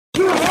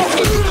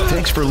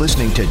Thanks for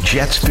listening to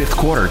Jets fifth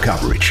quarter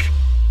coverage.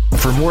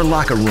 For more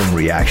locker room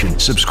reaction,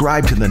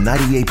 subscribe to the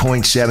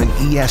 98.7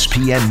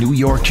 ESPN New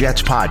York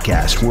Jets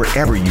podcast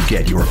wherever you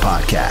get your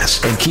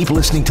podcasts. And keep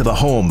listening to the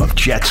home of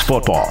Jets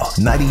football,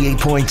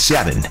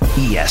 98.7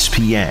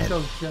 ESPN.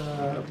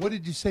 So, what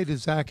did you say to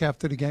Zach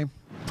after the game?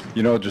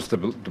 You know, just to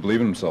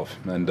believe in himself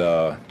and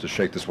to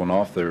shake this one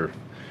off there.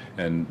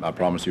 And I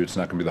promise you, it's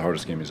not going to be the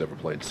hardest game he's ever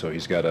played. So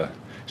he's got to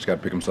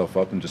pick himself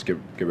up and just get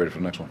ready for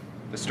the next one.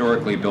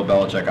 Historically, Bill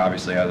Belichick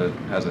obviously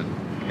has a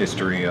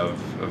history of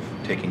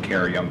taking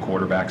care of young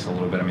quarterbacks a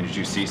little bit. I mean, did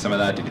you see some of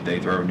that? Did they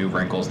throw new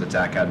wrinkles that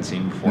Zach hadn't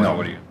seen before?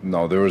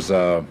 No. There was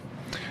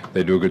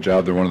they do a good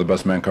job. They're one of the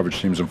best man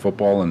coverage teams in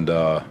football, and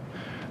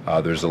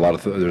there's a lot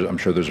of I'm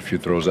sure there's a few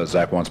throws that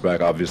Zach wants back,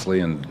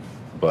 obviously,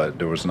 but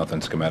there was nothing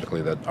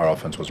schematically that our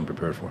offense wasn't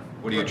prepared for.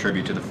 What do you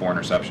attribute to the 4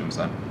 interceptions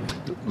then?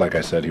 Like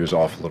I said, he was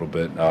off a little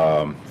bit.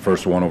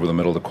 First one over the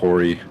middle to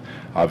Corey,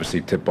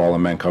 obviously tip ball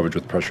in man coverage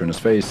with pressure in his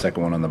face.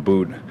 Second one on the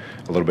boot,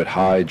 a little bit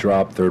high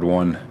drop. Third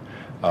one,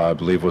 I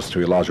believe, was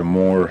to Elijah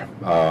Moore.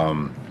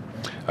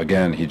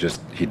 Again, he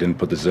didn't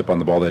put the zip on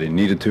the ball that he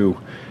needed to.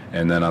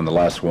 And then on the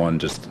last one,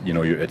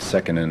 it's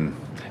second and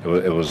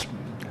it was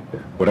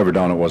whatever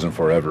down it wasn't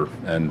forever.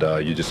 And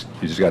you just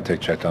got to take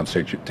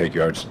checkdowns, take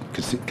yards,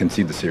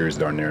 concede the series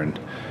darn near,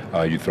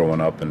 and you throw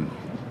one up, and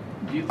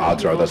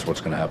odds are that's what's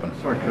going to happen.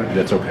 Sorry, Coach.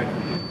 That's okay.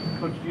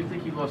 Coach, do you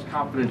think he lost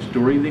confidence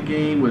during the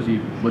game? Was he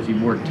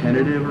more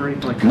tentative or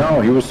anything like that? No,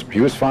 he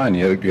was fine.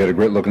 He had a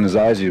great look in his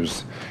eyes. He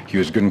was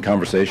good in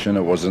conversation.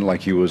 It wasn't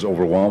like he was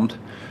overwhelmed.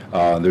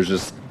 There's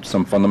just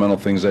some fundamental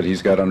things that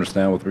he's got to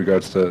understand with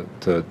regards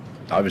to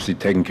obviously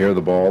taking care of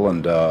the ball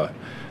and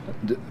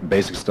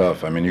basic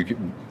stuff. I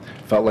mean,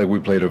 felt like we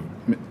played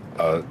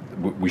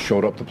we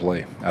showed up to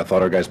play. I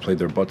thought our guys played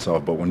their butts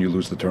off, but when you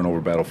lose the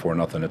turnover battle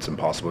 4-0, it's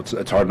impossible.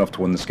 It's hard enough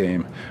to win this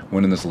game,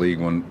 win in this league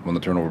when the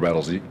turnover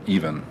battle's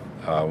even.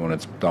 When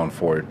it's down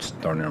 4, it's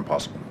darn near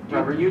impossible.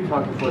 Robert, you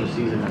talked before the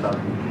season about,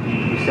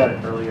 you said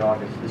it early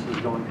August, this was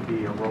going to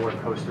be a roller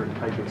coaster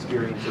type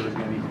experience. There was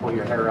going to be pull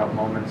your hair out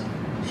moments.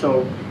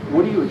 So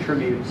what do you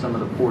attribute some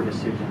of the poor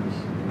decisions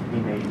he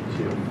made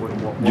to?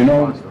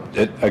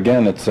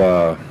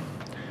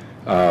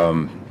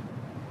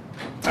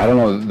 I don't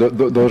know.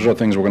 Those are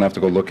things we're going to have to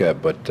go look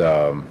at. But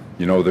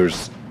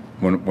there's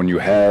when you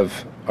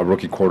have a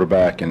rookie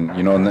quarterback, and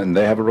and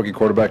they have a rookie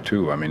quarterback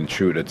too. I mean,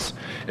 shoot, it's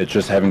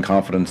just having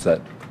confidence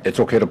that it's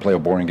okay to play a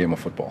boring game of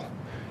football.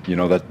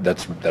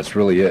 That's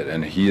really it.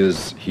 And he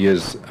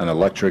is an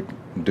electric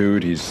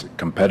dude. He's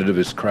competitive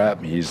as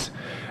crap. He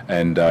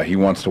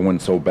wants to win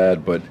so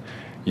bad, but.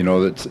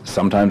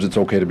 Sometimes it's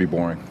okay to be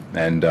boring,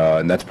 and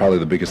that's probably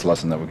the biggest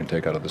lesson that we can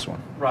take out of this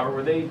one. Robert,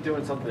 were they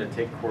doing something to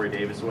take Corey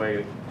Davis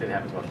away? Didn't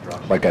have as much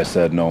rush. Like I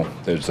said, no.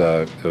 It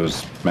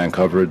was man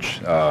coverage.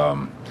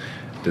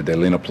 Did they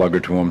lean a plug or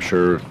two? I'm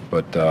sure,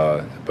 but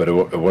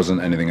it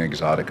wasn't anything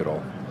exotic at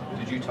all.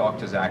 Did you talk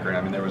to Zachary?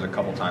 I mean, there was a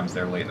couple times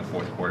there late in the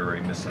fourth quarter where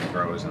he missed some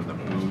throws and the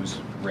boos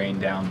rained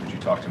down. Did you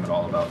talk to him at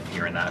all about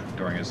hearing that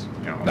during his?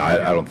 No,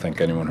 I don't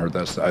think anyone heard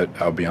that.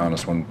 I'll be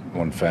honest. When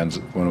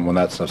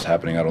that stuff's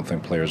happening, I don't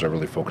think players are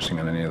really focusing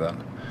on any of that.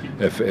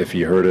 If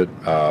he heard it,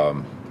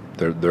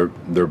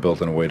 they're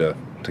built in a way to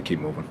keep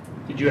moving.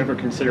 Did you ever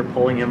consider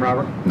pulling him,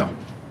 Robert? No.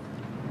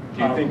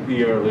 Do you think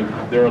the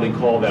early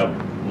call that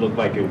looked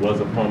like it was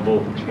a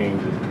fumble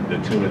changed the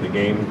tune of the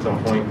game at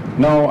some point?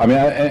 No, I mean,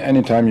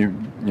 anytime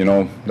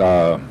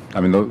the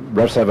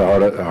refs have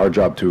a hard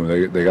job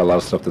too. They got a lot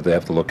of stuff that they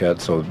have to look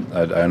at. So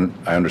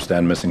I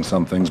understand missing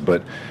some things,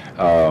 but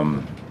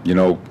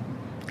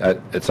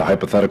it's a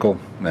hypothetical,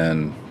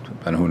 and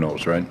who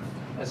knows, right?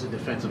 As a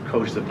defensive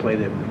coach, the play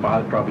that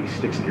probably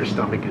sticks in your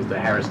stomach is the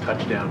Harris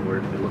touchdown, where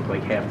it looked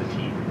like half the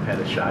team had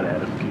a shot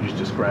at him. Can you just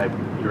describe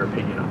your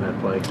opinion on that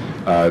play?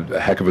 A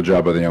heck of a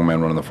job by the young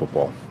man running the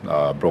football.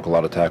 Broke a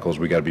lot of tackles.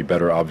 We got to be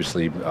better,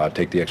 obviously.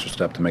 Take the extra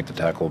step to make the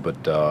tackle,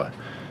 but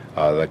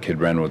that kid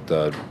ran with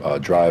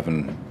drive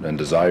and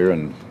desire,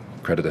 and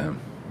credit to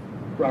him.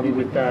 Robbie,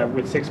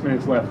 with 6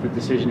 minutes left, the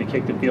decision to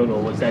kick the field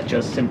goal, was that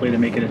just simply to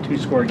make it a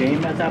 2-score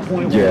game at that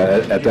point?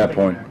 Yeah, at that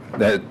point.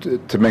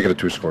 To make it a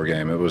 2-score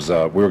game, it was we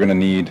were going to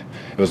need.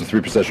 It was a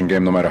 3-possession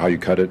game, no matter how you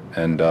cut it,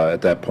 and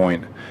at that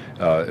point,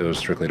 it was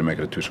strictly to make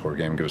it a 2-score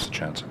game, give us a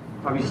chance.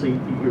 Obviously,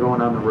 you're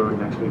going on the road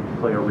next week to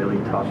play a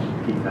really tough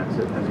defense.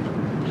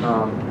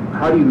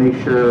 How do you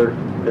make sure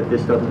that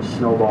this doesn't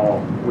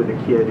snowball with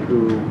a kid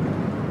who,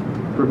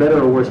 for better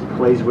or worse,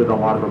 plays with a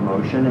lot of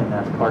emotion, and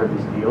that's part of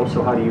his deal?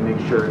 So how do you make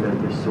sure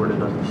that this sort of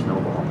doesn't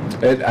snowball?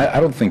 I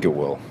don't think it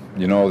will.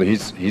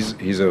 He's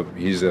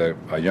a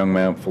young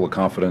man full of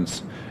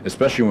confidence,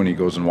 especially when he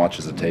goes and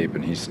watches the tape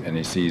and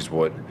he sees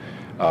what,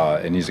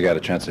 and he's got a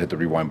chance to hit the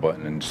rewind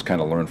button and just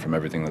kind of learn from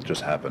everything that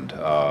just happened.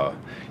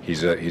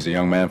 He's a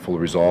young man full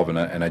of resolve,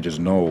 and I just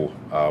know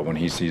when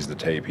he sees the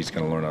tape, he's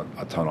going to learn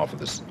a ton off of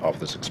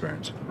this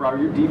experience.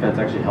 Robert, your defense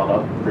actually held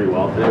up pretty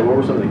well today. What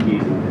were some of the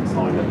keys in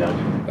slowing them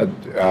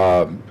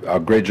down? A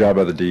great job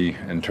by the D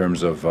in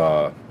terms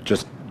of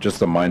just just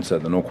the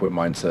mindset, the no quit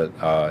mindset.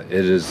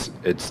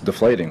 It's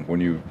deflating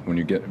when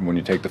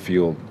you take the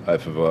field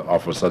off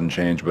of a sudden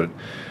change. But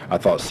I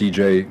thought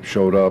CJ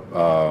showed up.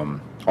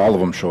 All of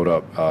them showed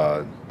up.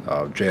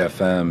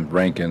 JFM,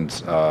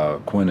 Rankins,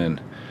 Quinnen.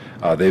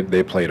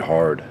 They played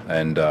hard,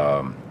 and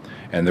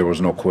there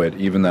was no quit.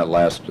 Even that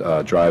last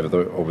drive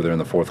over there in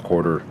the fourth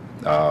quarter,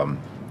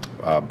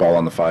 ball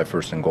on the 5,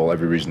 first and goal,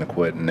 every reason to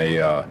quit, and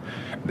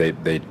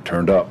they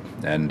turned up,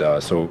 and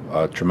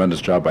so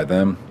tremendous job by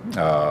them.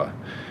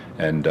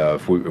 And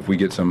if we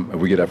get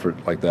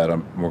effort like that,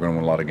 we're going to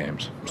win a lot of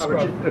games.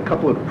 A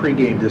couple of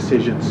pregame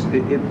decisions.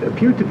 It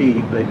appeared to be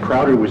that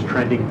Crowder was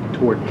trending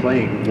toward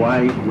playing.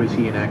 Why was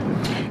he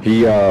inactive?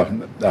 He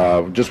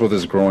just with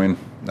his groin,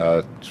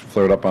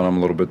 flared up on him a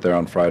little bit there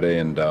on Friday,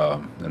 and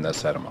that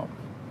sat him out.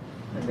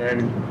 And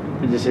then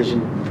the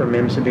decision for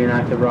Mims to be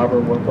inactive, Robert,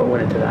 what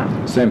went into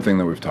that? Same thing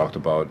that we've talked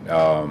about.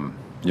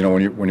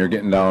 When you're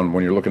getting down,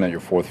 when you're looking at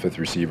your 4th, 5th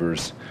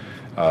receivers,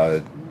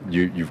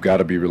 you've got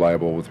to be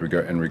reliable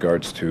in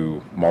regards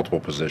to multiple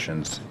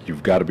positions.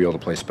 You've got to be able to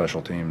play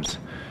special teams.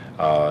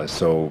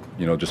 So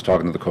just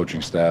talking to the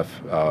coaching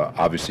staff,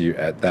 obviously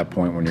at that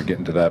point when you're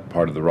getting to that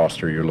part of the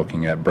roster, you're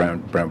looking at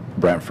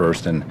Brant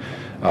first, and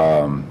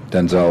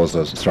Denzel as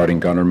a starting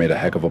gunner made a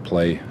heck of a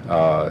play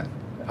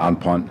on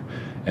punt,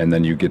 and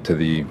then you get to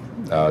the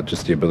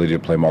just the ability to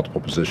play multiple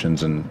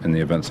positions in the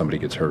event somebody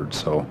gets hurt.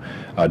 So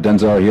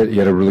Denzel, he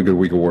had a really good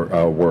week of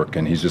work,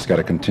 and he's just got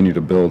to continue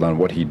to build on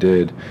what he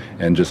did,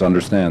 and just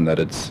understand that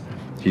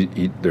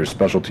there's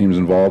special teams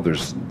involved.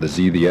 There's the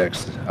Z, the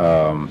X,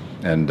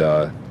 and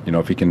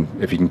if he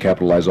can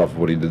capitalize off of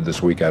what he did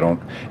this week, I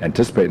don't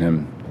anticipate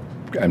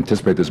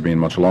this being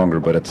much longer.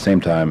 But at the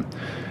same time,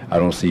 I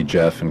don't see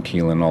Jeff and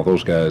Keelan, all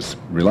those guys,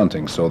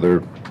 relenting. So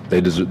they're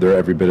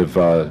every bit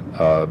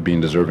of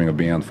being deserving of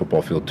being on the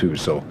football field too.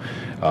 So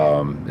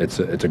it's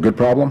a good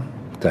problem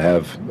to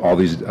have all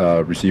these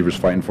receivers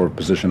fighting for a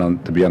position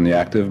to be on the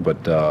active. But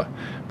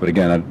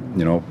again,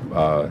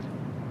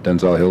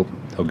 Denzel,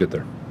 he'll get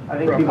there. I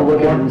think people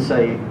look at him and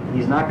say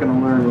he's not going to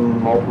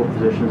learn multiple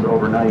positions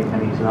overnight,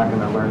 and he's not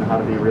going to learn how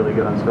to be really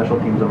good on special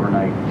teams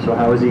overnight. So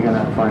how is he going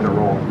to find a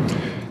role?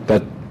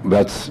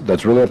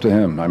 That's really up to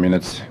him. I mean,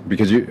 it's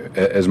because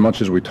as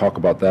much as we talk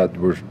about that,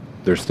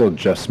 there's still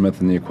Jeff Smith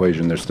in the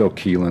equation. There's still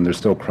Keelan. There's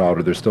still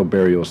Crowder. There's still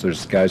Berrios.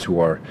 There's guys who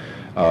are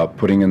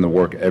putting in the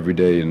work every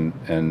day,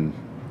 and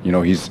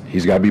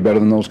he's got to be better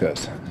than those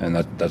guys. And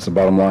that's the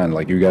bottom line.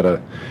 Like, you got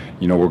to,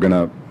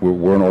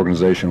 we're an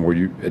organization where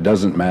it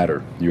doesn't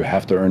matter. You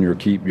have to earn your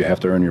keep. You have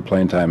to earn your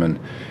playing time, and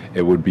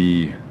it would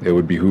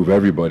behoove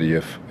everybody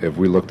if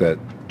we looked at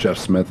Jeff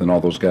Smith and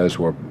all those guys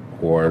who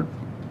are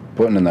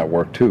putting in that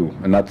work too.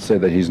 And not to say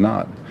that he's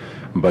not,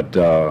 but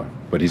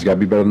he's got to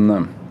be better than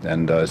them.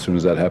 And as soon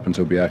as that happens,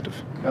 he'll be active.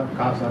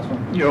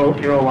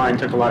 Your O-line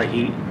took a lot of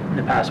heat in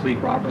the past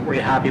week, Robert. Were you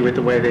happy with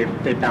the way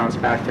they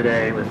bounced back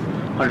today with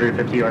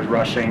 150 yards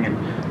rushing, and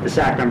the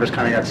sack numbers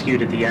kind of got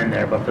skewed at the end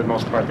there, but for the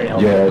most part they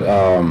held it?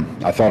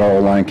 I thought our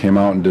O-line came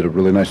out and did a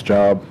really nice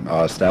job,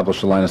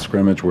 established the line of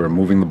scrimmage. We were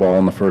moving the ball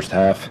in the first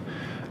half,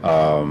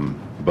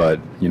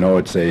 but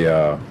it's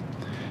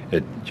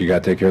you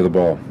got to take care of the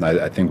ball.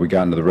 I think we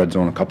got into the red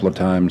zone a couple of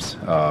times.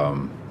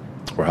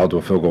 We're held to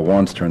a field goal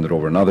once, turned it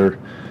over another.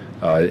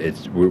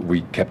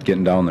 We kept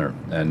getting down there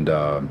and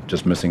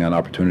just missing on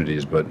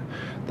opportunities, but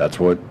that's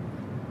what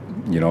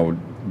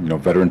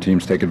veteran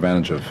teams take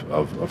advantage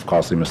of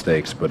costly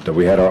mistakes. But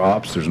we had our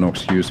ops. There's no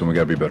excuse, and we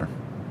got to be better.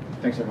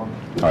 Thanks, everyone.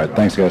 All right,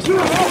 thanks, guys.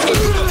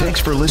 Thanks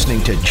for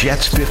listening to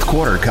Jets fifth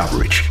quarter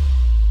coverage.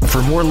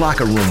 For more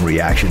locker room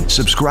reaction,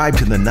 subscribe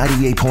to the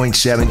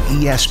 98.7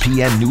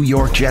 ESPN New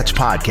York Jets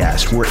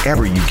podcast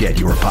wherever you get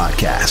your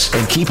podcasts.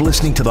 And keep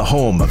listening to the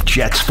home of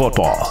Jets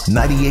football,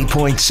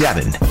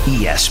 98.7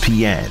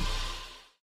 ESPN.